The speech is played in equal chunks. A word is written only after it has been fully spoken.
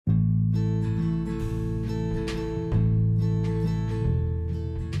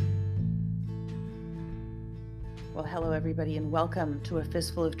Well, hello, everybody, and welcome to A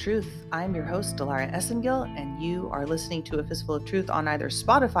Fistful of Truth. I'm your host, Delara Essengil, and you are listening to A Fistful of Truth on either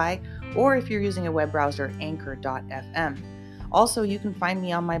Spotify or, if you're using a web browser, Anchor.fm. Also, you can find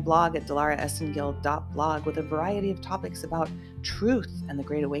me on my blog at delaraessengil.blog with a variety of topics about truth and the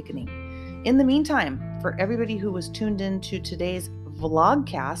Great Awakening. In the meantime, for everybody who was tuned in to today's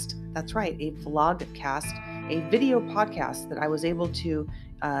vlogcast, that's right, a vlogcast, a video podcast that I was able to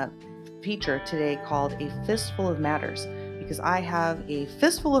feature today called A Fistful of Matters, because I have a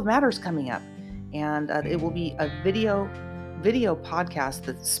fistful of matters coming up, and it will be a video podcast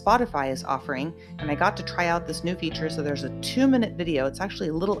that Spotify is offering. And I got to try out this new feature. So there's a 2-minute video. It's actually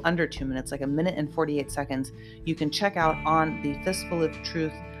a little under 2 minutes, like a minute and 48 seconds. You can check out on the Fistful of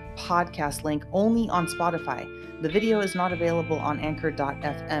Truth podcast link only on Spotify. The video is not available on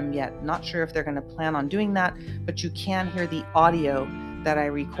Anchor.fm yet. Not sure if they're going to plan on doing that, but you can hear the audio that I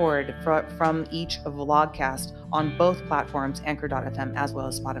record from each vlogcast on both platforms, Anchor.fm as well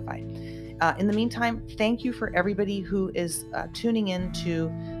as Spotify. In the meantime, thank you for everybody who is tuning in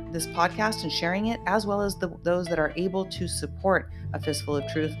to this podcast and sharing it, as well as those that are able to support A Fistful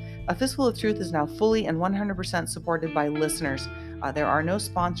of Truth. A Fistful of Truth is now fully and 100% supported by listeners. There are no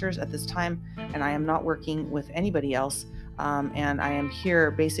sponsors at this time, and I am not working with anybody else. And I am here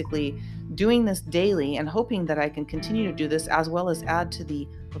basically doing this daily and hoping that I can continue to do this, as well as add to the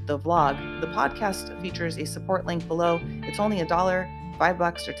vlog. The podcast features a support link below. It's only $1,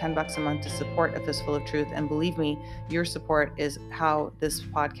 $5 or $10 a month to support A Fistful of Truth. And believe me, your support is how this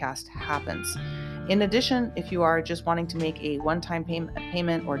podcast happens. In addition, if you are just wanting to make a one-time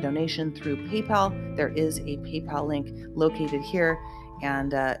payment or donation through PayPal, there is a PayPal link located here.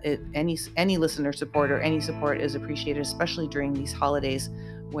 And any listener support or any support is appreciated, especially during these holidays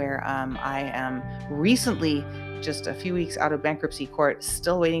where I am recently just a few weeks out of bankruptcy court,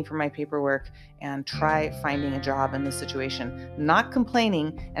 still waiting for my paperwork and try finding a job in this situation. Not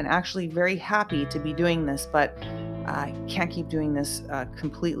complaining and actually very happy to be doing this, but I can't keep doing this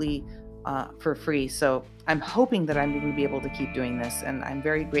completely for free. So I'm hoping that I'm going to be able to keep doing this. And I'm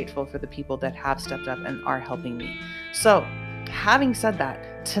very grateful for the people that have stepped up and are helping me. So having said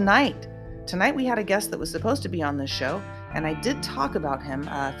that, tonight we had a guest that was supposed to be on this show, and I did talk about him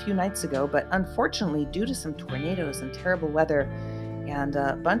a few nights ago, but unfortunately, due to some tornadoes and terrible weather and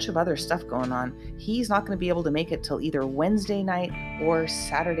a bunch of other stuff going on, he's not going to be able to make it till either Wednesday night or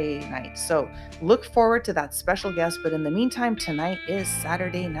Saturday night. So look forward to that special guest. But in the meantime, tonight is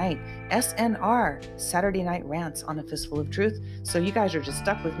Saturday night. S.N.R. Saturday Night Rants on A Fistful of Truth. So you guys are just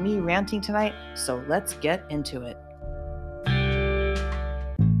stuck with me ranting tonight. So let's get into it.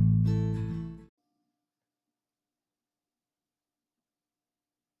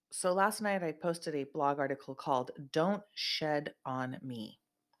 So last night I posted a blog article called Don't Shed on Me.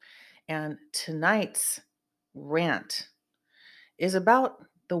 And tonight's rant is about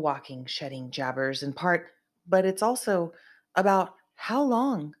the walking, shedding jabbers in part, but it's also about how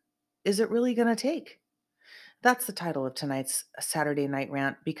long is it really going to take? That's the title of tonight's Saturday night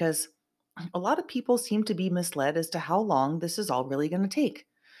rant, because a lot of people seem to be misled as to how long this is all really going to take.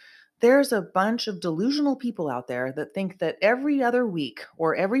 There's a bunch of delusional people out there that think that every other week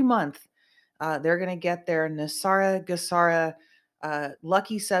or every month, they're going to get their Nasara Gasara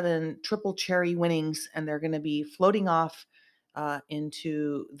Lucky 7 triple cherry winnings, and they're going to be floating off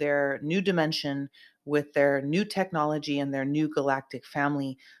into their new dimension with their new technology and their new galactic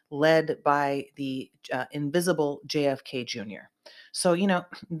family led by the invisible JFK Jr. So,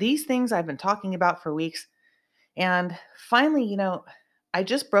 these things I've been talking about for weeks. And finally, I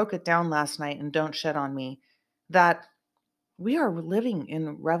just broke it down last night and Don't Shed on Me that we are living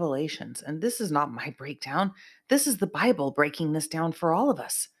in Revelations. And this is not my breakdown. This is the Bible breaking this down for all of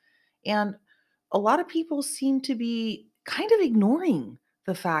us. And a lot of people seem to be kind of ignoring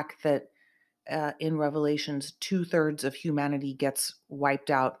the fact that in Revelations, 2/3 of humanity gets wiped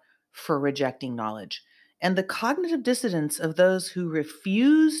out for rejecting knowledge. And the cognitive dissonance of those who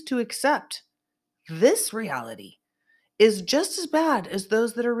refuse to accept this reality is just as bad as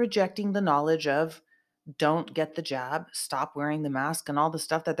those that are rejecting the knowledge of don't get the jab, stop wearing the mask, and all the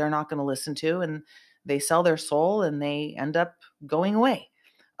stuff that they're not going to listen to. And they sell their soul and they end up going away.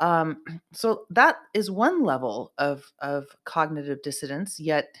 So that is one level of cognitive dissonance,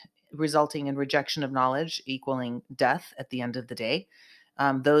 yet resulting in rejection of knowledge, equaling death at the end of the day.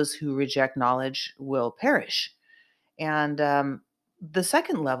 Those who reject knowledge will perish. And the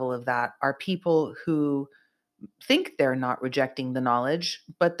second level of that are people who think they're not rejecting the knowledge,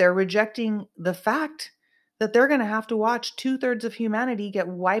 but they're rejecting the fact that they're going to have to watch 2/3 of humanity get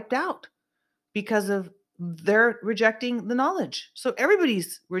wiped out because of they're rejecting the knowledge. So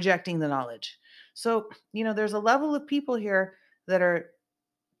everybody's rejecting the knowledge. So, there's a level of people here that are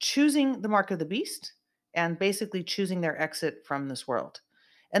choosing the mark of the beast and basically choosing their exit from this world.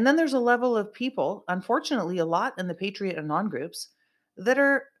 And then there's a level of people, unfortunately, a lot in the Patriot and non groups, that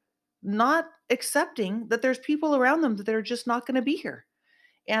are not accepting that there's people around them that are just not going to be here.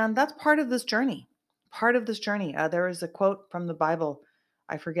 And that's part of this journey. Part of this journey. There is a quote from the Bible.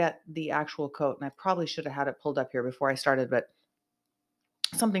 I forget the actual quote, and I probably should have had it pulled up here before I started, but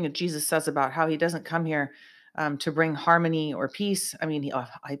something that Jesus says about how he doesn't come here to bring harmony or peace. I mean,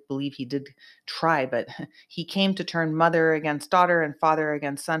 I believe he did try, but he came to turn mother against daughter and father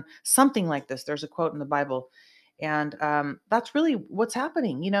against son, something like this. There's a quote in the Bible. And that's really what's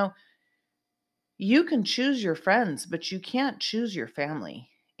happening. You can choose your friends, but you can't choose your family.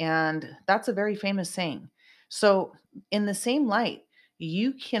 And that's a very famous saying. So, in the same light,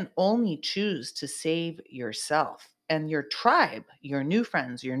 you can only choose to save yourself, and your tribe, your new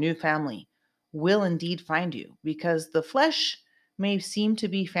friends, your new family will indeed find you, because the flesh may seem to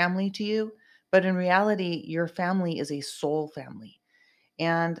be family to you, but in reality, your family is a soul family.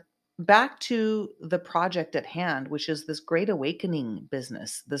 And back to the project at hand, which is this great awakening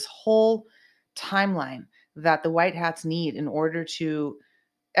business, this whole timeline that the white hats need in order to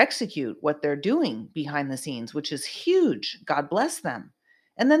execute what they're doing behind the scenes, which is huge. God bless them.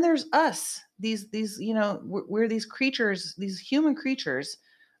 And then there's us, these, we're these creatures, these human creatures,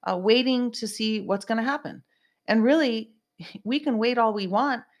 waiting to see what's going to happen. And really, we can wait all we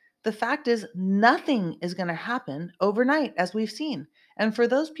want. The fact is, nothing is going to happen overnight, as we've seen. And for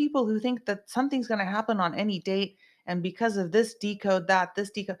those people who think that something's going to happen on any date, and because of this decode,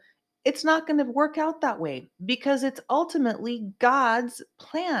 this decode, it's not going to work out that way, because it's ultimately God's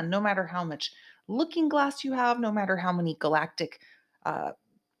plan. No matter how much looking glass you have, no matter how many galactic uh,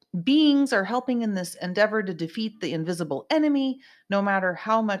 beings are helping in this endeavor to defeat the invisible enemy, no matter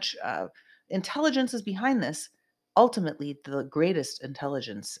how much intelligence is behind this, ultimately the greatest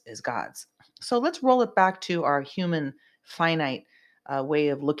intelligence is God's. So let's roll it back to our human finite way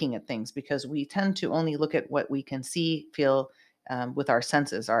of looking at things, because we tend to only look at what we can see, feel, with our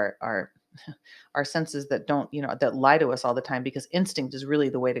senses, our our senses that don't, that lie to us all the time, because instinct is really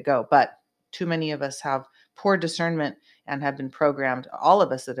the way to go. But too many of us have poor discernment and have been programmed, all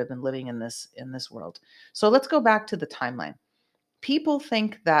of us that have been living in this world. So let's go back to the timeline. People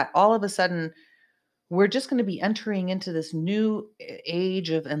think that all of a sudden we're just going to be entering into this new age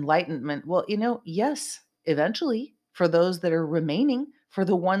of enlightenment. Well, yes, eventually, for those that are remaining, for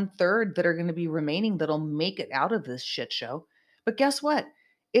the 1/3 that are going to be remaining that'll make it out of this shit show. But guess what?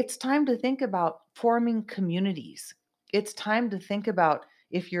 It's time to think about forming communities. It's time to think about,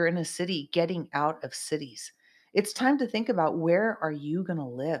 if you're in a city, getting out of cities. It's time to think about, where are you going to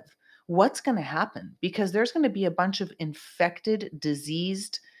live? What's going to happen? Because there's going to be a bunch of infected,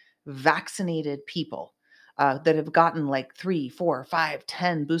 diseased, vaccinated people that have gotten like 3, 4, 5,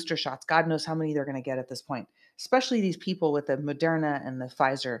 10 booster shots. God knows how many they're going to get at this point, especially these people with the Moderna and the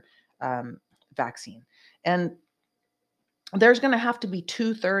Pfizer vaccine. And there's going to have to be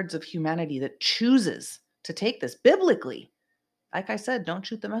 2/3 of humanity that chooses to take this biblically. Like I said, don't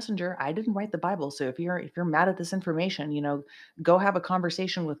shoot the messenger. I didn't write the Bible. So if you're mad at this information, go have a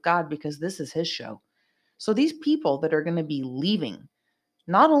conversation with God, because this is his show. So these people that are going to be leaving,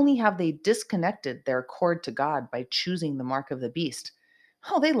 not only have they disconnected their cord to God by choosing the mark of the beast,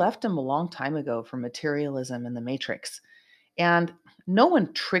 oh, they left him a long time ago for materialism and the matrix. And no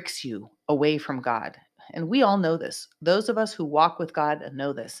one tricks you away from God. And we all know this. Those of us who walk with God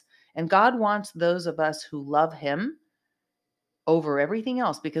know this. And God wants those of us who love him over everything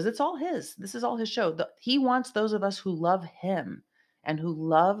else, because it's all his. This is all his show. He wants those of us who love him and who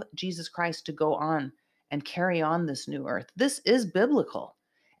love Jesus Christ to go on and carry on this new earth. This is biblical.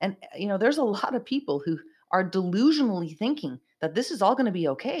 And there's a lot of people who are delusionally thinking that this is all going to be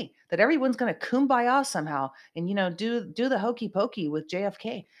okay, that everyone's going to kumbaya somehow and do the hokey pokey with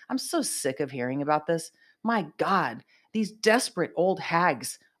JFK. I'm so sick of hearing about this. My God, these desperate old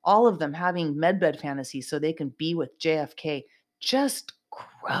hags, all of them having medbed fantasies so they can be with JFK. Just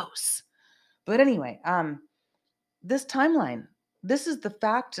gross. But anyway, this timeline, this is the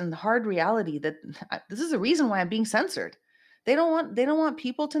fact and the hard reality that this is the reason why I'm being censored. They don't want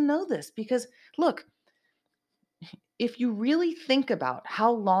people to know this, because look, if you really think about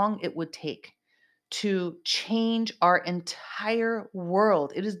how long it would take to change our entire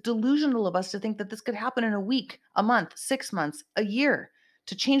world, it is delusional of us to think that this could happen in a week, a month, 6 months, a year,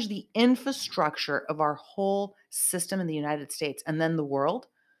 to change the infrastructure of our whole system in the United States and then the world,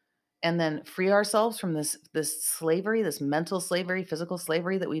 and then free ourselves from this slavery, this mental slavery, physical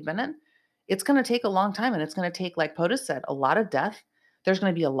slavery that we've been in. It's going to take a long time, and it's going to take, like POTUS said, a lot of death. There's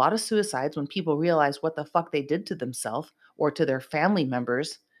going to be a lot of suicides when people realize what the fuck they did to themselves or to their family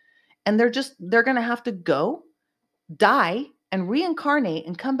members. And they're going to have to go, die, and reincarnate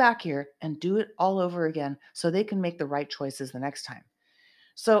and come back here and do it all over again so they can make the right choices the next time.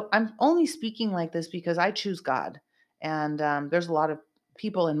 So I'm only speaking like this because I choose God. And there's a lot of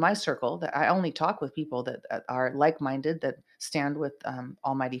people in my circle that I only talk with people that are like minded, that stand with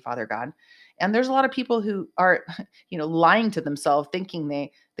Almighty Father God. And there's a lot of people who are, lying to themselves, thinking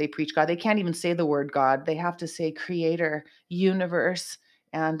they preach God. They can't even say the word God. They have to say Creator, Universe,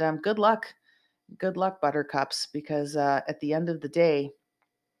 and good luck, buttercups, because at the end of the day,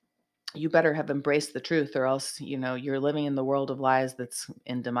 you better have embraced the truth, or else you're living in the world of lies that's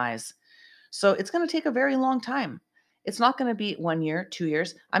in demise. So it's going to take a very long time. It's not going to be 1 year, 2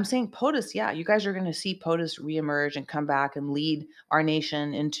 years. I'm saying POTUS, yeah, you guys are going to see POTUS reemerge and come back and lead our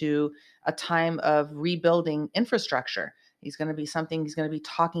nation into a time of rebuilding infrastructure. He's going to be something he's going to be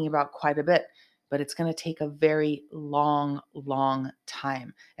talking about quite a bit, but it's going to take a very long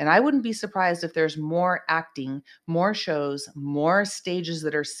time. And I wouldn't be surprised if there's more acting, more shows, more stages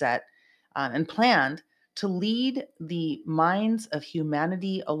that are set and planned to lead the minds of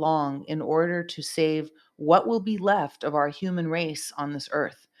humanity along in order to save what will be left of our human race on this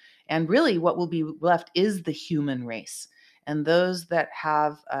earth. And really, what will be left is the human race. And those that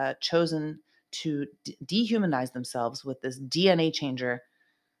have chosen to dehumanize themselves with this DNA changer,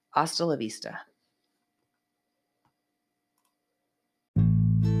 hasta la vista.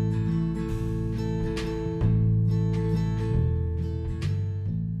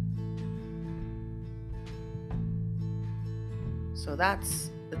 So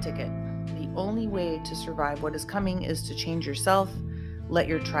that's the ticket. The only way to survive what is coming is to change yourself, let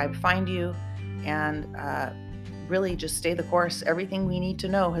your tribe find you, and really just stay the course. Everything we need to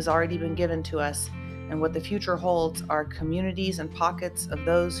know has already been given to us. And what the future holds are communities and pockets of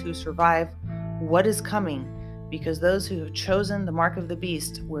those who survive what is coming, because those who have chosen the mark of the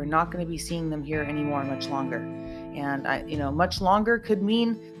beast, we're not going to be seeing them here anymore much longer. And much longer could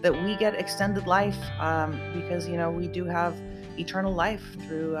mean that we get extended life because we do have eternal life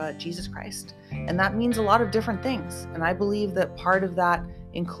through Jesus Christ. And that means a lot of different things. And I believe that part of that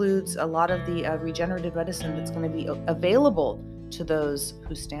includes a lot of the regenerative medicine that's going to be available to those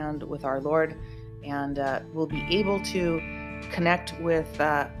who stand with our Lord, and will be able to connect with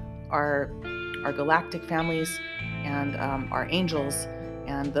our galactic families and our angels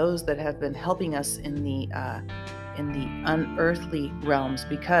and those that have been helping us in the unearthly realms.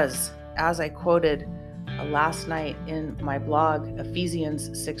 Because, as I quoted last night in my blog, Ephesians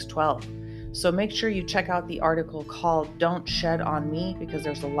 6:12. So make sure you check out the article called "Don't Shed on Me," because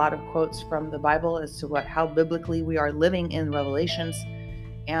there's a lot of quotes from the Bible as to how biblically we are living in Revelations.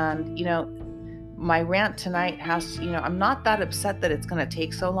 And my rant tonight I'm not that upset that it's going to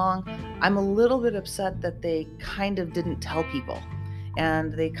take so long. I'm a little bit upset that they kind of didn't tell people,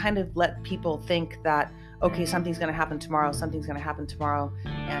 and they kind of let people think that, okay, something's going to happen tomorrow,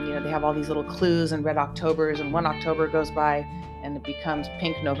 and they have all these little clues and red Octobers, and 1 October goes by and it becomes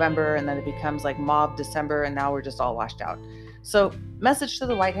pink November, and then it becomes like mauve December, and now we're just all washed out. So, message to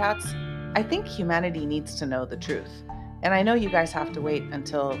the White Hats, I think humanity needs to know the truth. And I know you guys have to wait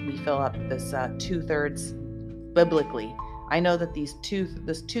until we fill up this 2/3 biblically. I know that this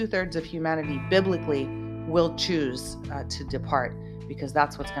 2/3 of humanity biblically will choose to depart, because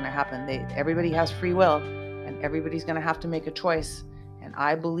that's what's going to happen. Everybody has free will, and everybody's going to have to make a choice. And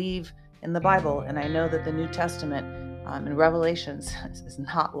I believe in the Bible, and I know that the New Testament in Revelations is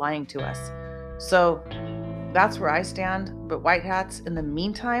not lying to us. So that's where I stand. But White Hats, in the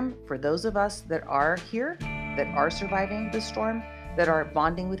meantime, for those of us that are here, that are surviving this storm, that are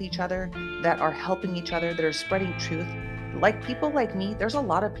bonding with each other, that are helping each other, that are spreading truth, like people like me, there's a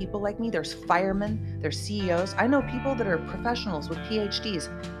lot of people like me. There's firemen, there's CEOs. I know people that are professionals with PhDs.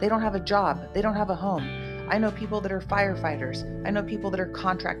 They don't have a job. They don't have a home. I know people that are firefighters. I know people that are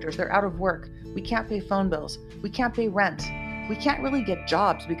contractors. They're out of work. We can't pay phone bills. We can't pay rent. We can't really get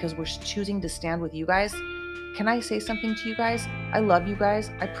jobs because we're choosing to stand with you guys. Can I say something to you guys? I love you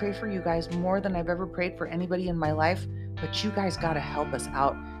guys. I pray for you guys more than I've ever prayed for anybody in my life. But you guys got to help us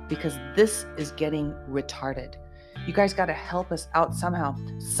out, because this is getting retarded. You guys got to help us out somehow.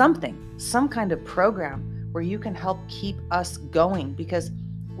 Some kind of program where you can help keep us going, because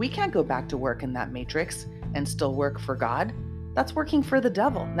we can't go back to work in that matrix and still work for God. That's working for the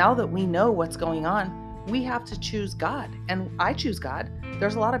devil. Now that we know what's going on, we have to choose God. And I choose God.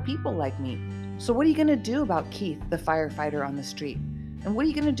 There's a lot of people like me. So what are you going to do about Keith, the firefighter on the street? And what are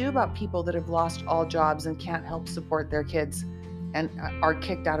you going to do about people that have lost all jobs and can't help support their kids and are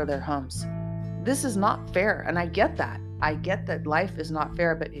kicked out of their homes? This is not fair, and I get that. I get that life is not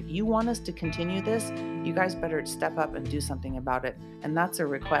fair, but if you want us to continue this, you guys better step up and do something about it. And that's a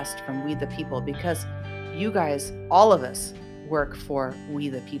request from We the People, because you guys, all of us, work for We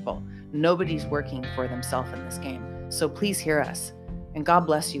the People. Nobody's working for themselves in this game. So please hear us. And God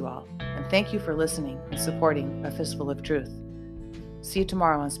bless you all. And thank you for listening and supporting A Fistful of Truth. See you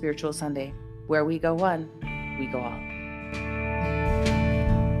tomorrow on Spiritual Sunday, where we go one, we go all.